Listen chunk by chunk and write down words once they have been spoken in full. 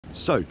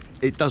So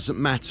it doesn't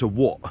matter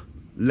what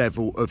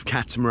level of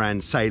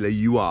catamaran sailor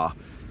you are,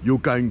 you're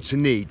going to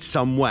need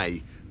some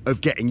way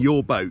of getting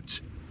your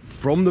boat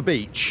from the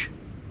beach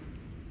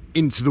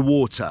into the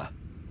water.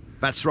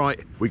 That's right,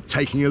 we're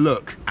taking a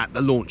look at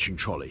the launching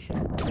trolley.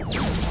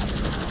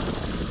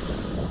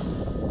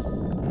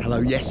 Hello,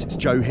 yes, it's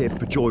Joe here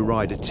for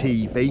Joyrider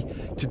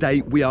TV.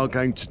 Today we are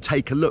going to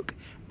take a look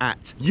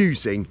at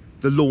using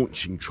the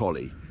launching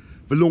trolley.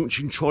 The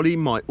launching trolley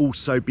might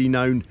also be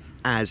known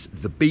as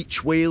the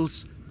beach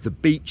wheels, the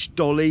beach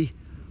dolly.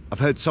 I've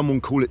heard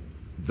someone call it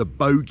the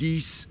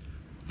bogies.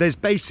 There's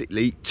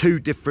basically two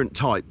different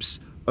types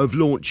of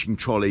launching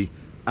trolley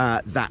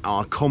that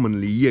are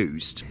commonly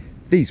used.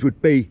 These would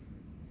be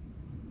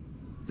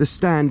the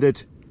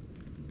standard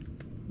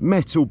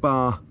metal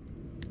bar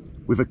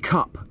with a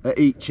cup at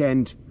each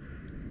end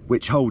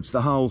which holds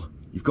the hull.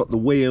 You've got the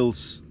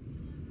wheels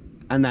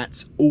and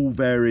that's all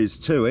there is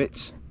to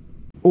it.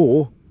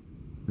 Or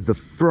the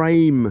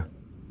frame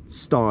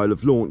style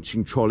of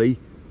launching trolley,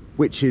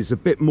 which is a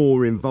bit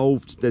more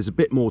involved. There's a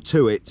bit more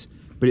to it,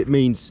 but it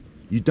means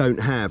you don't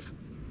have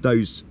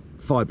those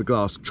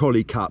fiberglass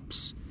trolley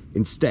cups.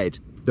 Instead,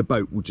 the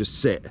boat will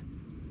just sit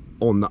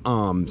on the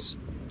arms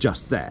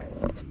just there.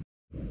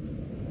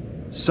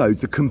 So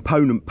the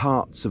component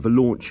parts of a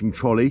launching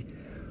trolley,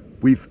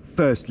 we've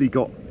firstly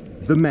got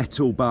the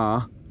metal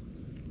bar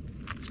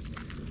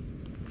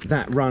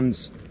that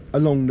runs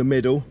along the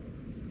middle.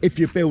 If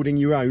you're building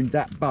your own,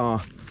 that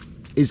bar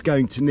is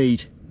going to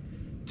need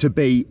to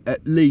be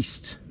at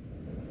least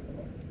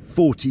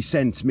 40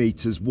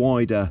 centimeters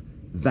wider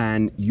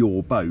than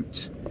your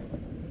boat.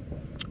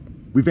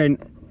 We then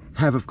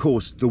have, of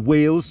course, the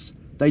wheels.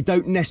 They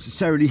don't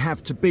necessarily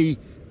have to be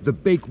the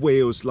big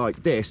wheels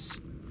like this.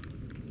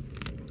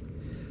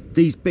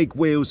 These big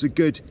wheels are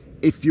good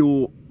if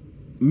you're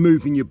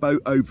moving your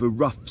boat over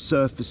rough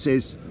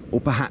surfaces or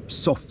perhaps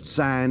soft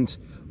sand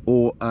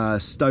or a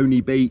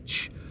stony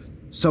beach,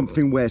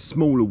 something where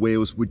smaller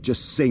wheels would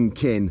just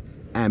sink in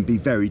and be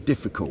very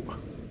difficult.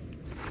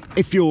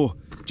 If you're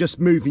just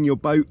moving your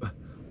boat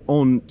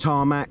on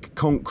tarmac,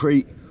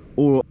 concrete,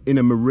 or in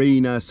a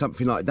marina,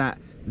 something like that,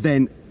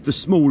 then the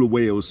smaller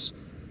wheels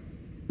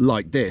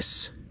like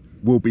this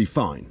will be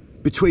fine.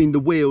 Between the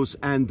wheels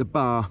and the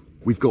bar,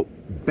 we've got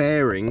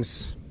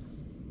bearings,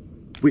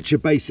 which are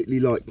basically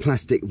like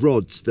plastic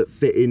rods that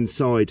fit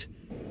inside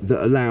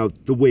that allow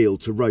the wheel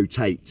to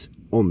rotate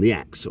on the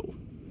axle.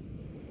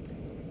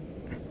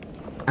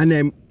 And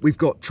then we've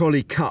got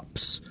trolley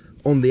cups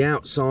on the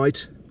outside.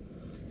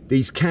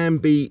 These can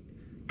be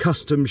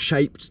custom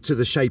shaped to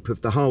the shape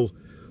of the hull,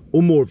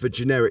 or more of a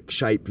generic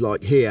shape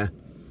like here,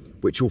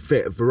 which will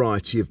fit a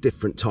variety of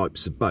different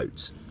types of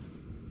boats.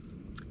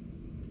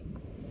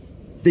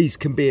 These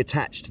can be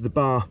attached to the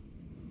bar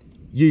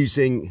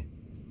using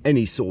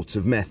any sort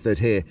of method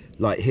here.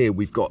 Like here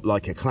we've got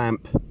like a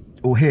clamp,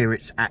 or here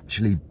it's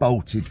actually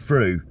bolted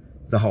through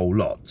the whole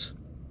lot.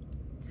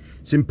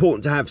 It's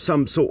important to have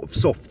some sort of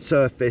soft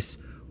surface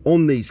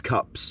on these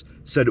cups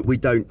so that we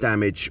don't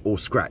damage or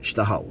scratch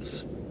the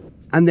hulls.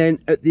 And then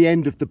at the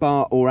end of the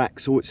bar or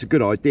axle, it's a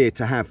good idea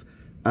to have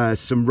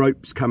some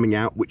ropes coming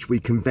out, which we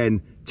can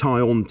then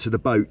tie on to the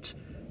boat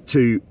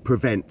to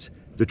prevent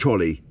the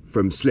trolley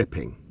from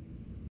slipping.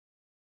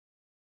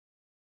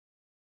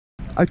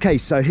 Okay,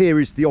 so here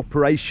is the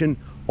operation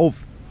of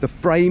the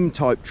frame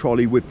type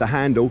trolley with the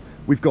handle.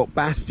 We've got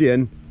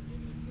Bastian,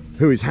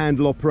 who is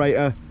handle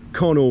operator,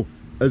 Connell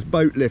as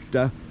boat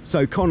lifter.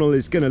 So Connell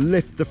is going to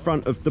lift the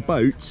front of the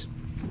boat.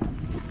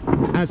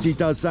 As he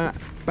does that,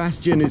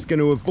 Bastian is going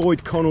to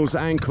avoid Connell's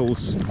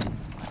ankles,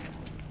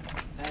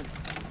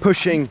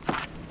 pushing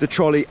the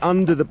trolley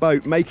under the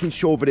boat, making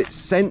sure that it's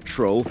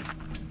central,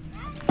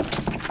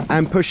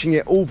 and pushing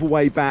it all the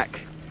way back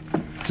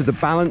to the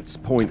balance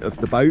point of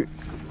the boat.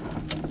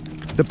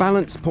 The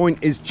balance point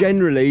is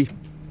generally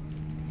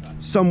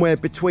somewhere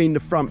between the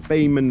front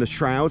beam and the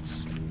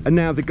shrouds, and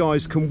now the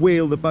guys can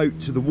wheel the boat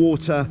to the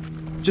water,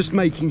 just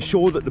making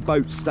sure that the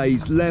boat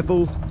stays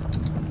level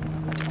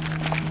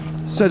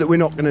so that we're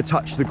not going to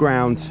touch the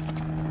ground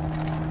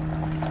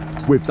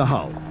with the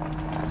hull.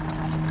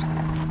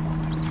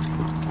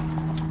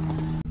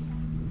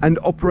 And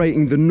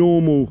operating the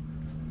normal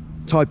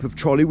type of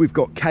trolley, we've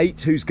got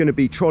Kate, who's going to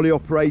be trolley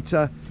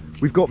operator.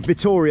 We've got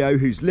Vittorio,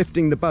 who's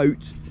lifting the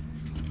boat.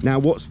 Now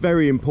what's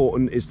very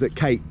important is that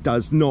Kate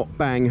does not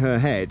bang her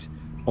head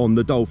on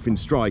the dolphin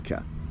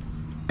striker.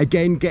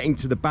 Again, getting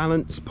to the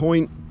balance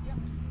point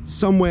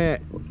somewhere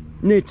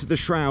near to the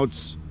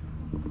shrouds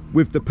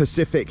with the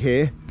Pacific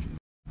here.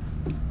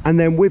 And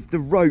then with the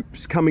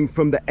ropes coming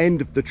from the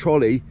end of the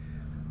trolley,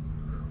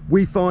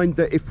 we find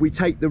that if we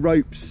take the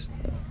ropes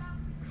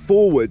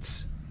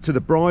forwards to the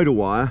bridle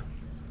wire,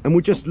 and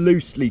we'll just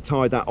loosely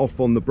tie that off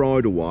on the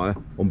bridle wire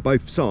on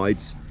both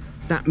sides,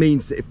 that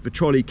means that if the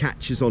trolley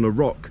catches on a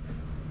rock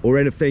or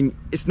anything,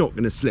 it's not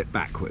going to slip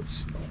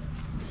backwards.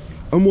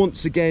 And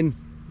once again,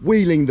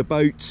 wheeling the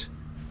boat,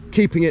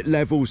 keeping it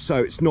level so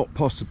it's not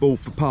possible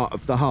for part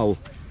of the hull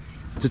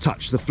to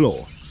touch the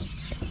floor.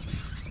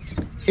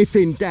 If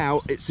in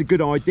doubt, it's a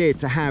good idea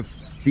to have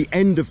the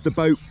end of the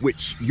boat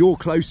which you're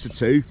closer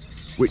to,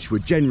 which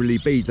would generally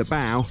be the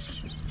bow,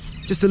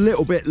 just a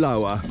little bit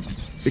lower,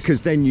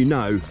 because then you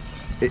know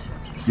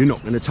you're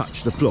not going to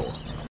touch the floor.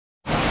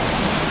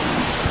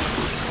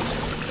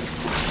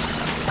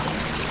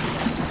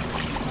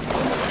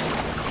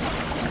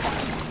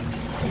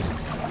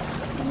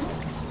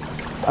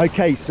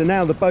 Okay, so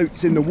now the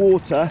boat's in the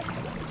water,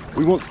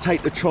 we want to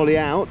take the trolley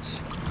out.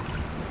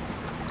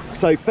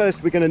 So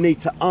first we're going to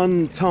need to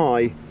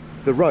untie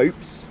the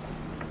ropes,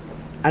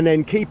 and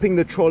then keeping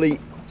the trolley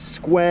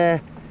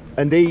square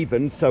and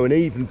even, so an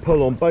even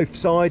pull on both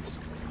sides,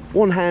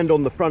 one hand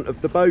on the front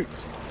of the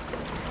boat,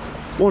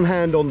 one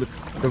hand on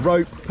the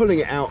rope, pulling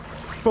it out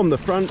from the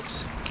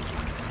front,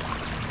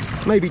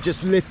 maybe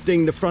just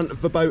lifting the front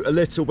of the boat a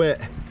little bit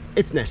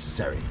if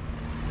necessary.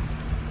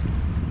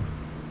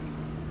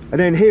 And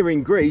then here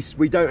in Greece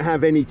we don't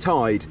have any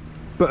tide,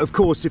 but of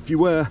course if you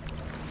were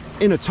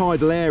in a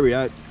tidal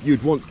area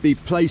you'd want to be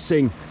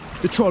placing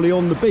the trolley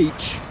on the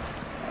beach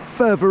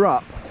further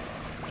up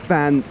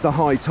than the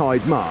high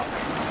tide mark.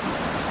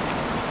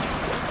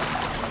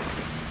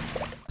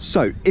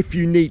 So if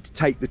you need to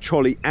take the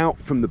trolley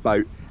out from the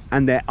boat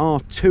and there are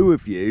two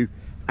of you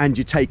and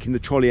you're taking the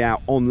trolley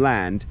out on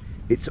land,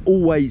 it's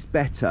always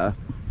better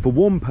for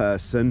one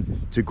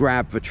person to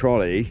grab the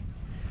trolley,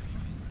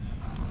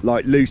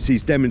 like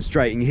Lucy's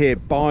demonstrating here,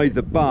 by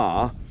the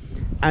bar,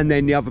 and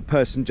then the other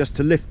person just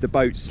to lift the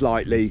boat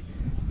slightly.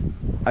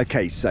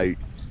 Okay, so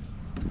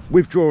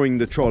withdrawing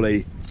the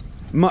trolley,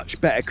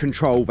 much better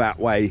control that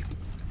way,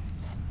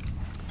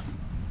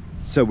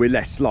 so we're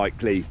less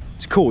likely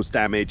to cause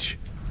damage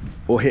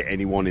or hit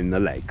anyone in the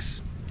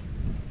legs.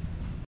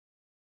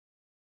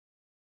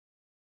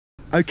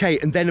 Okay,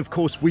 and then of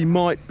course we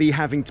might be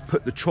having to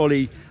put the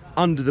trolley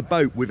under the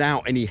boat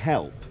without any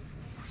help.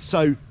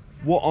 So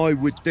what I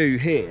would do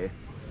here,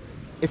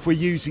 if we're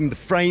using the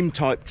frame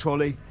type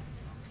trolley,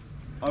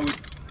 I would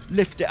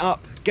lift it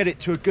up, get it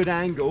to a good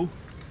angle,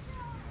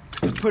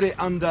 put it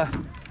under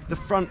the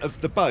front of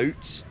the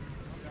boat,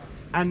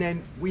 and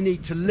then we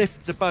need to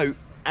lift the boat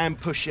and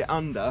push it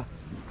under.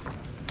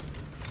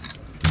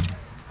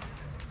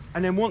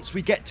 And then once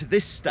we get to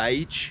this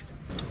stage,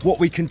 what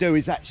we can do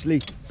is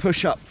actually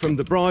push up from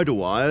the bridle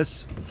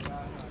wires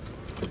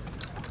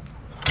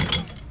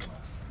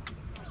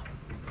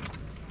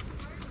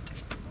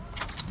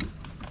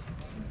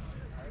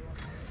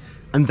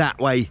and that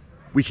way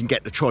we can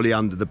get the trolley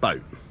under the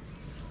boat.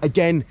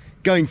 Again,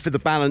 going for the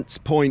balance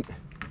point,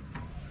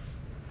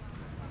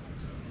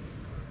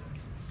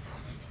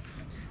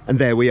 and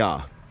there we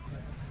are.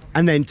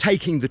 And then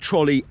taking the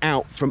trolley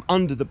out from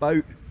under the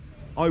boat,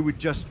 I would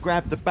just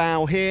grab the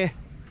bow here,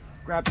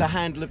 grab the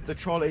handle of the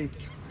trolley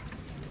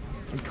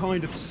and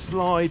kind of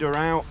slide her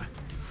out.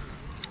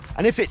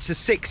 And if it's a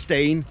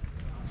 16,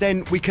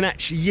 then we can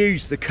actually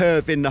use the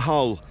curve in the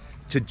hull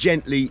to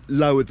gently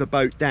lower the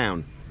boat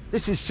down.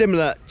 This is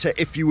similar to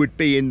if you would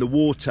be in the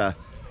water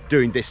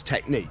doing this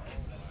technique.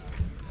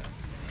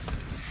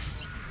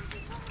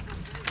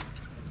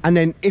 And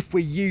then if we're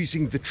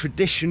using the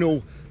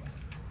traditional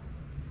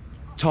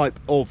type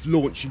of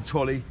launching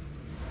trolley,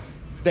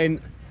 then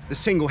the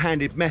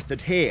single-handed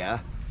method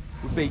here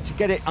would be to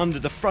get it under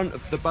the front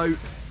of the boat,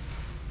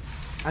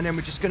 and then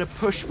we're just going to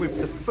push with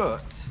the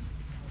foot,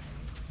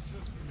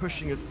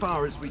 pushing as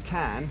far as we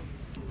can.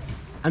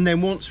 And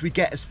then once we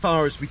get as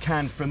far as we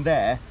can from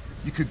there,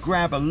 you could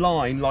grab a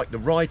line like the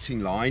writing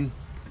line,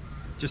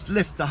 just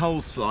lift the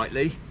hull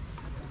slightly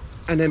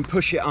and then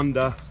push it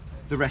under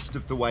the rest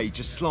of the way,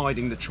 just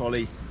sliding the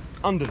trolley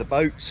under the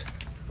boat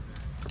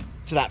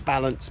to that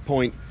balance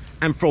point.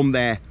 And from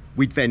there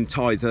we'd then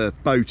tie the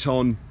boat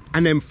on,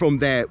 and then from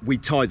there we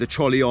tie the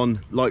trolley on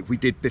like we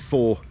did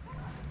before.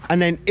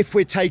 And then if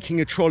we're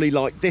taking a trolley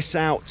like this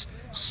out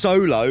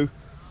solo,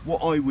 what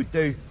I would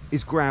do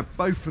is grab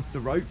both of the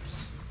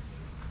ropes,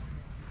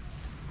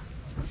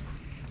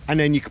 and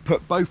then you could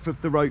put both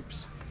of the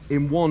ropes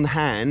in one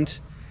hand,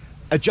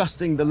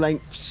 adjusting the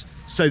lengths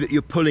so that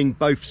you're pulling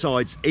both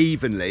sides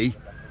evenly,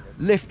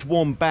 lift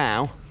one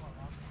bow,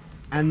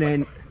 and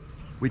then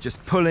we're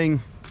just pulling,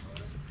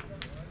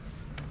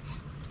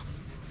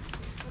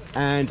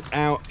 and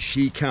out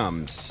she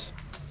comes.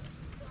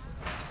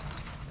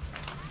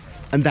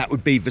 And that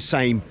would be the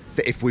same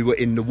for if we were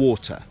in the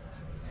water.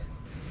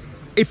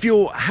 If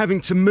you're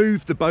having to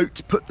move the boat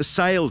to put the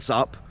sails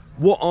up,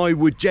 what I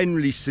would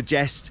generally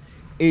suggest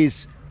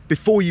is,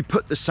 before you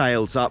put the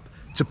sails up,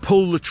 to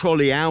pull the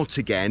trolley out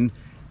again,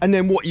 and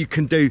then what you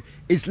can do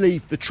is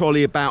leave the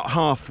trolley about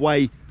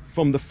halfway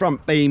from the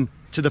front beam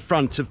to the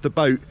front of the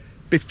boat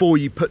before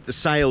you put the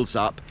sails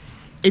up.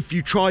 If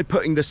you try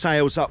putting the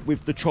sails up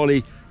with the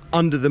trolley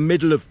under the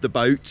middle of the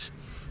boat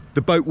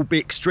will be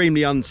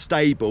extremely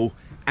unstable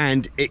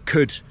and it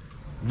could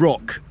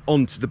rock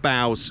onto the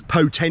bows,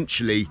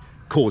 potentially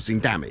causing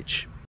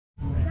damage.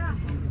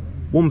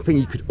 One thing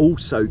you could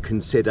also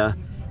consider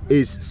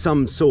is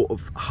some sort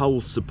of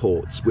hull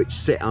supports which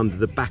sit under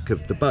the back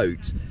of the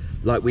boat,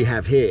 like we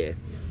have here.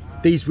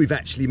 These we've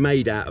actually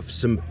made out of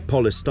some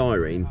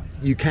polystyrene.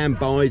 You can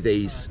buy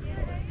these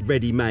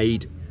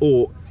ready-made,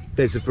 or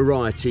there's a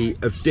variety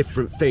of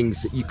different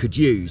things that you could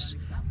use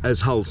as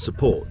hull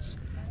supports.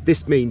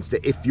 This means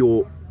that if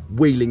you're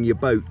wheeling your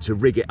boat to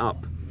rig it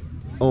up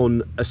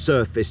on a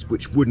surface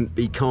which wouldn't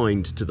be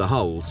kind to the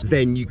hulls,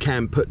 then you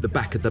can put the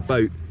back of the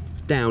boat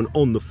down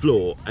on the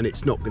floor and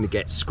it's not going to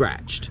get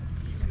scratched.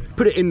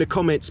 Put it in the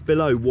comments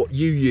below what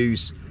you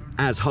use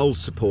as hull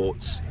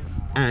supports,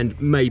 and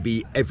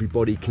maybe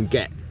everybody can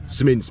get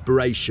some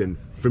inspiration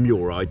from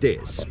your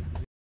ideas.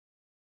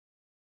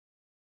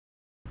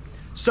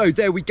 So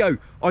there we go.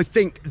 I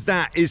think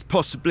that is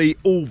possibly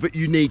all that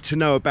you need to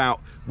know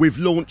about with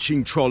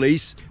launching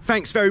trolleys.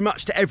 Thanks very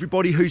much to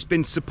everybody who's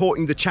been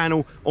supporting the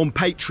channel on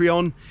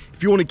Patreon.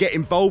 If you want to get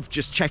involved,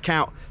 just check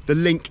out the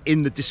link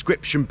in the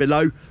description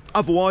below.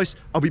 Otherwise,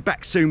 I'll be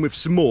back soon with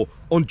some more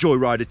on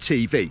Joyrider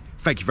TV.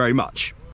 Thank you very much.